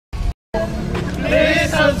Please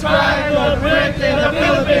subscribe to Brit in the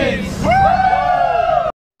Philippines.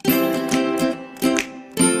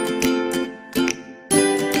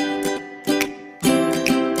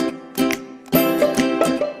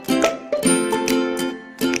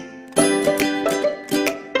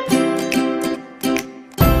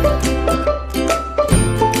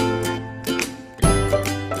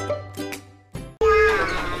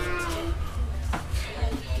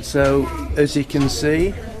 So, as you can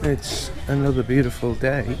see, it's another beautiful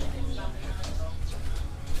day,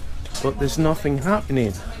 but there's nothing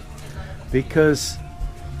happening, because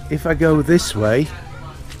if I go this way,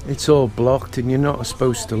 it's all blocked and you're not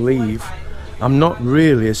supposed to leave. I'm not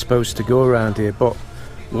really supposed to go around here, but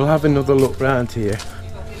we'll have another look around here.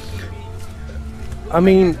 I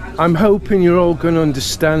mean, I'm hoping you're all going to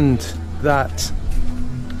understand that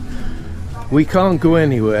we can't go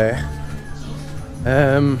anywhere.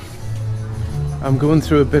 I'm going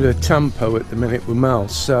through a bit of tempo at the minute with Mel,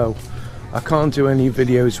 so I can't do any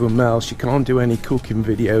videos with Mel. She can't do any cooking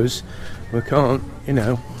videos. We can't, you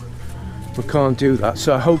know, we can't do that.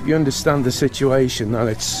 So I hope you understand the situation, that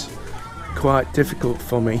it's quite difficult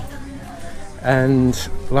for me. And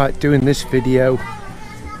like doing this video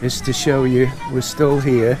is to show you we're still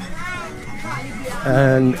here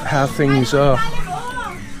and how things are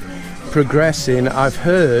progressing. I've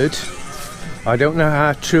heard, I don't know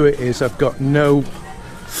how true it is, I've got no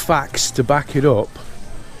facts to back it up,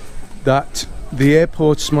 that the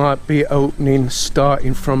airports might be opening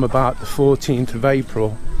starting from about the 14th of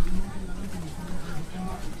April.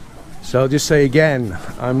 So I'll just say again,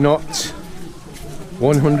 I'm not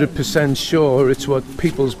 100% sure. It's what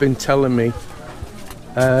people's been telling me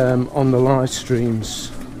on the live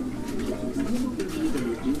streams.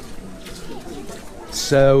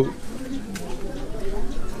 So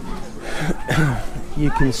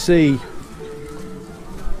you can see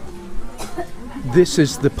this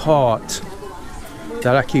is the part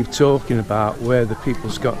that I keep talking about, where the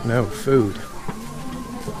people's got no food.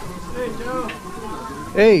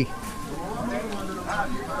 Hey!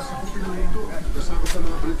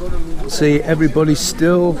 See, everybody's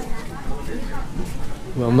still,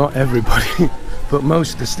 well, not everybody, but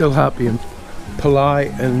most are still happy and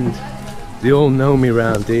polite, and they all know me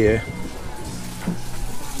around here.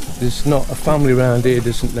 There's not a family around here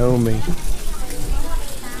doesn't know me.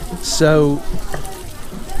 So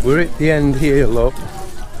we're at the end here, look.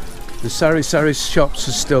 The sari sari shops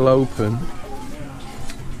are still open,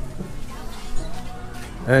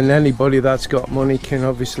 and anybody that's got money can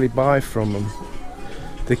obviously buy from them.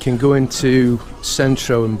 They can go into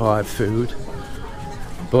Centro and buy food,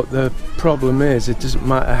 but the problem is, it doesn't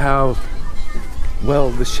matter how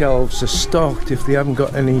well the shelves are stocked, if they haven't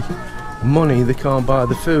got any money, they can't buy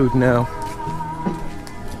the food. Now,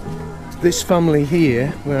 this family here,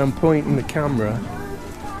 where I'm pointing the camera,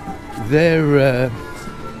 their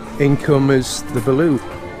income is the balut.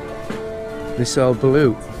 They sell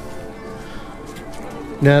balut.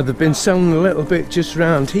 Now, they've been selling a little bit just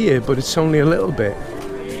around here, but it's only a little bit,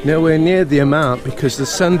 nowhere near the amount, because they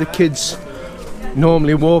send the kids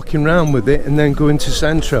normally walking around with it and then go into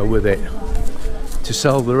Centro with it to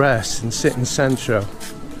sell the rest and sit in Centro.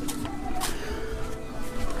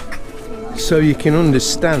 So you can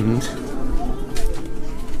understand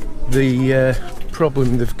the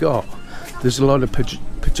problem they've got. There's a lot of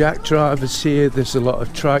Pajak drivers here, there's a lot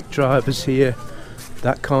of trike drivers here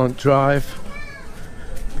that can't drive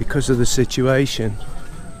because of the situation.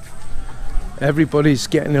 Everybody's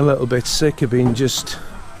getting a little bit sick of being just,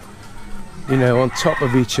 you know, on top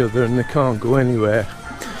of each other, and they can't go anywhere.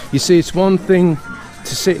 You see, it's one thing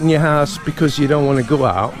to sit in your house because you don't want to go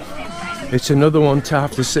out. It's another one to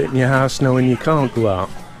have to sit in your house knowing you can't go out.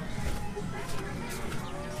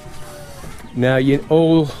 Now, you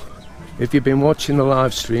all, if you've been watching the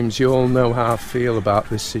live streams, you all know how I feel about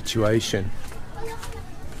this situation.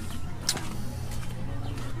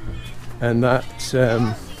 And that,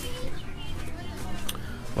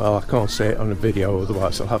 well, I can't say it on a video,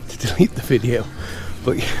 otherwise I'll have to delete the video.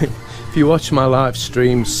 But if you watch my live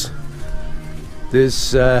streams,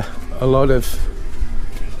 there's a lot of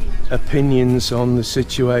opinions on the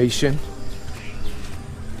situation,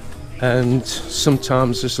 and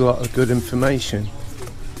sometimes there's a lot of good information.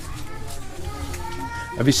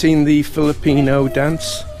 Have you seen the Filipino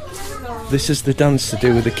dance? This is the dance to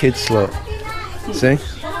do with the kids, look. See?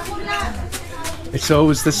 It's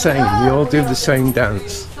always the same, you all do the same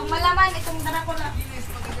dance.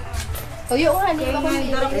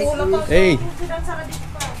 Hey!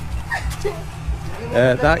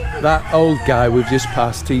 That old guy we've just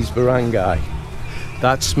passed, he's barangay.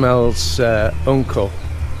 That smells uncle.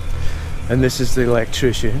 And this is the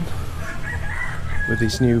electrician. with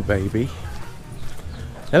his new baby.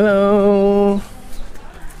 Hello!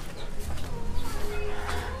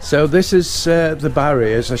 So this is the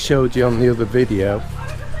barriers I showed you on the other video.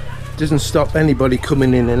 Doesn't stop anybody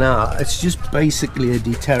coming in and out. It's just basically a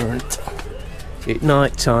deterrent. At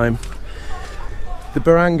night time, the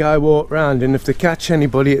barangay walk round, and if they catch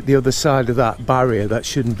anybody at the other side of that barrier that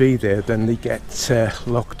shouldn't be there, then they get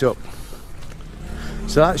locked up.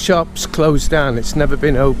 So that shop's closed down. It's never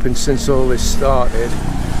been open since all this started.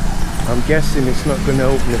 I'm guessing it's not going to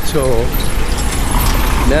open at all.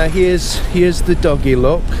 Now here's the doggy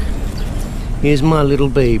look. Here's my little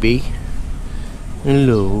baby.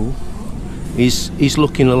 Hello. He's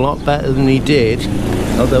looking a lot better than he did,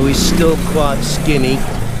 although he's still quite skinny.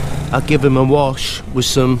 I'll give him a wash with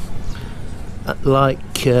some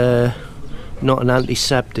like not an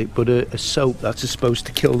antiseptic, but a soap that's supposed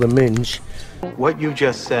to kill the minge. What you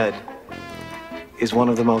just said is one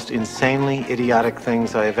of the most insanely idiotic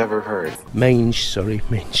things I have ever heard. Minge.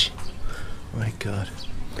 My God.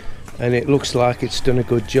 And it looks like it's done a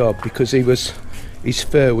good job, because his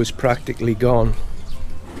fur was practically gone.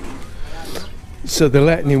 So they're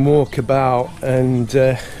letting him walk about, and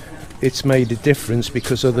it's made a difference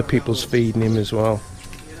because other people's feeding him as well.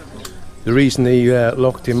 The reason they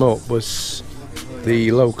locked him up was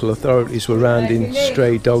the local authorities were rounding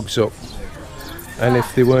stray dogs up, and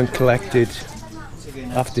if they weren't collected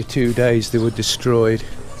after 2 days, they were destroyed.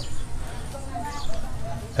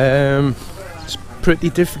 It's pretty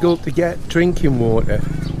difficult to get drinking water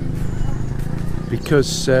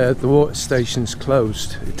because the water station's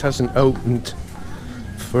closed. It hasn't opened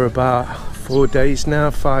for about 4 days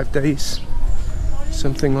now, 5 days,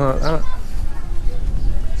 something like that.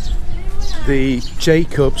 The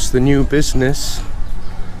Jacobs, the new business,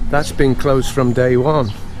 that's been closed from day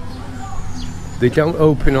one. They don't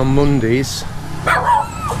open on Mondays, but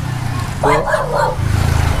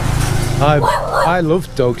I love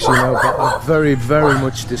dogs, you know, but I very, very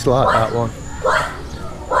much dislike that one.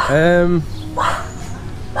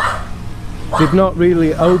 They've not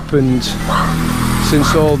really opened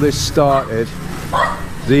since all this started.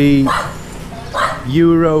 The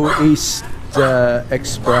Euro East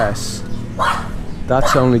Express,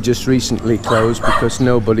 that's only just recently closed because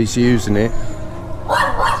nobody's using it.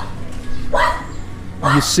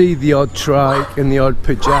 You see the odd trike and the odd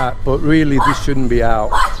Pajat, but really they shouldn't be out.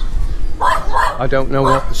 I don't know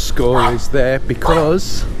what the score is there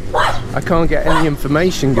because I can't get any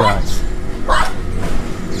information, guys.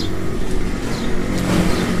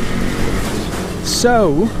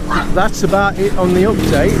 So that's about it on the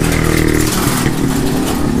update.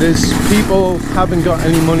 There's people haven't got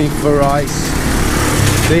any money for rice.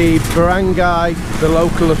 The barangay, the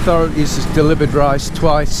local authorities, has delivered rice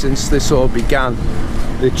twice since this all began.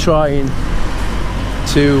 They're trying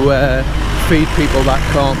to feed people that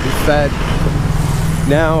can't be fed.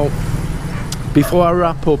 Now, before I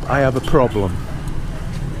wrap up, I have a problem,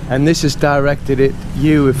 and this is directed at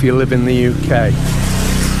you if you live in the UK.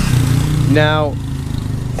 Now,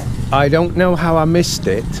 I don't know how I missed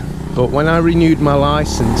it, but when I renewed my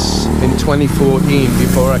license in 2014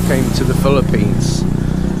 before I came to the Philippines,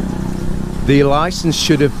 the license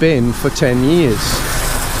should have been for 10 years.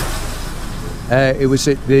 It was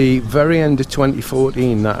at the very end of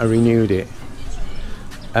 2014 that I renewed it,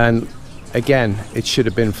 and again it should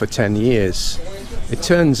have been for 10 years. It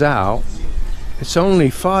turns out it's only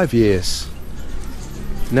 5 years.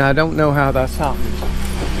 Now I don't know how that's happened.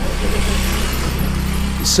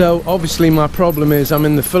 So obviously my problem is I'm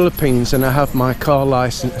in the Philippines and I have my car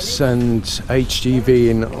license and HGV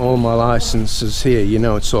and all my licenses here. You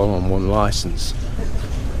know, it's all on one license.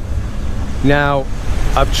 Now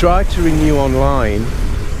I've tried to renew online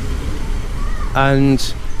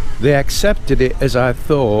and they accepted it as I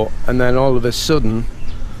thought, and then all of a sudden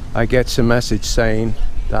I get a message saying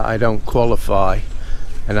that I don't qualify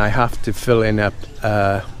and I have to fill in a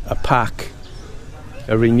pack,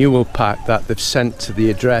 a renewal pack that they've sent to the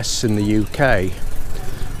address in the UK.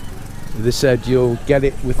 They said you'll get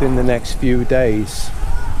it within the next few days.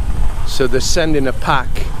 So they're sending a pack.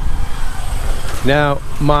 Now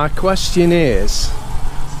my question is,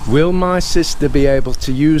 will my sister be able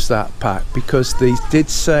to use that pack? Because they did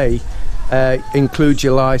say include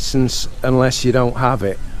your license unless you don't have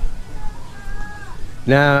it.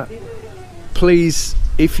 Now please,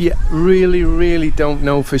 if you really don't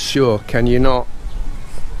know for sure, can you not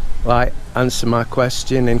like answer my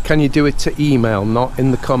question, and can you do it to email, not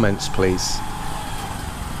in the comments please,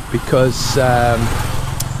 because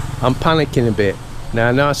I'm panicking a bit. Now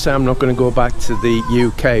I know I say I'm not going to go back to the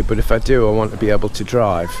UK, but if I do, I want to be able to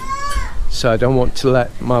drive, so I don't want to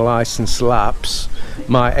let my license lapse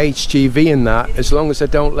my HGV and that, as long as I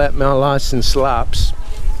don't let my license lapse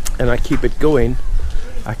and I keep it going,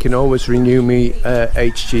 I can always renew me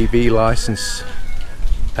HGV license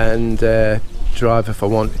and drive if I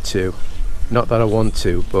wanted to. Not that I want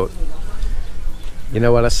to, but you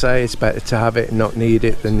know what I say, it's better to have it and not need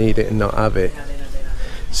it than need it and not have it.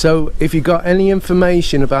 So if you got any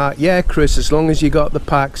information about, yeah Chris, as long as you got the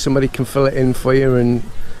pack, somebody can fill it in for you and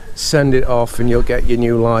send it off and you'll get your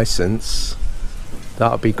new license,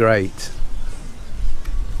 that'll be great.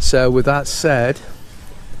 So with that said,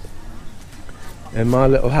 and my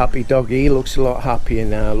little happy doggy, he looks a lot happier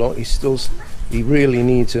now. Look, he really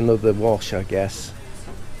needs another wash, I guess,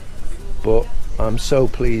 but I'm so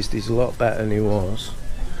pleased he's a lot better than he was.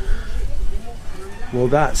 Well,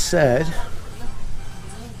 that said,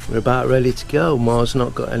 we're about ready to go. Ma's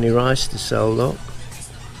not got any rice to sell, look,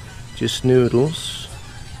 just noodles,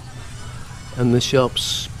 and the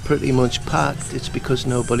shop's pretty much packed. It's because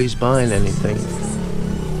nobody's buying anything.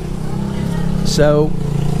 So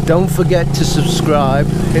don't forget to subscribe,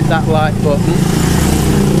 hit that like button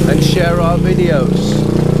and share our videos,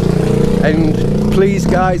 and please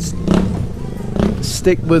guys,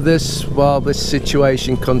 stick with us while this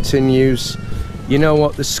situation continues. You know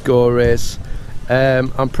what the score is.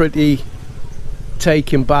 I'm pretty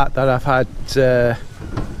taken back that I've had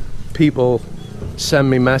people send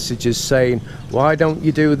me messages saying, why don't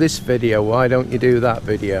you do this video, why don't you do that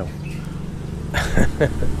video?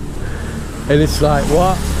 And it's like,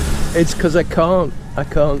 what? It's because I can't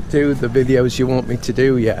do the videos you want me to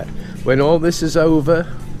do yet. When all this is over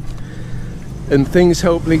and things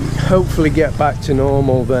hopefully get back to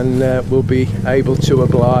normal, then we'll be able to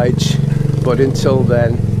oblige. But until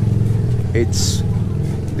then, it's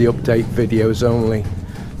the update videos only.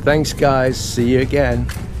 Thanks guys, see you again.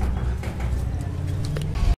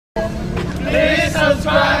 Please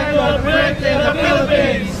subscribe to Brit in the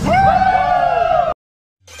Philippines.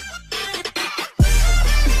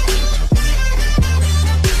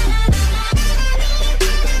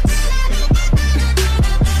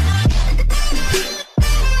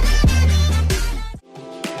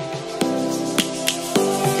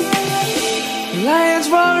 Lions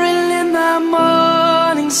roaring in the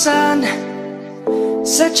morning sun,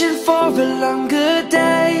 searching for a longer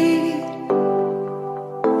day.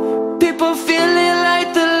 People feeling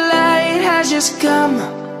like the light has just come.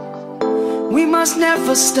 We must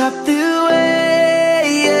never stop the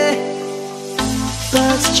way.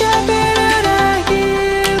 Birds jumping and I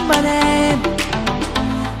hear my name,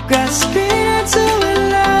 grasping into a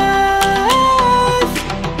life.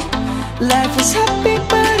 Life is happy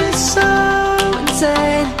but it's so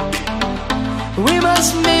insane. We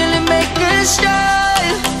must merely make a start.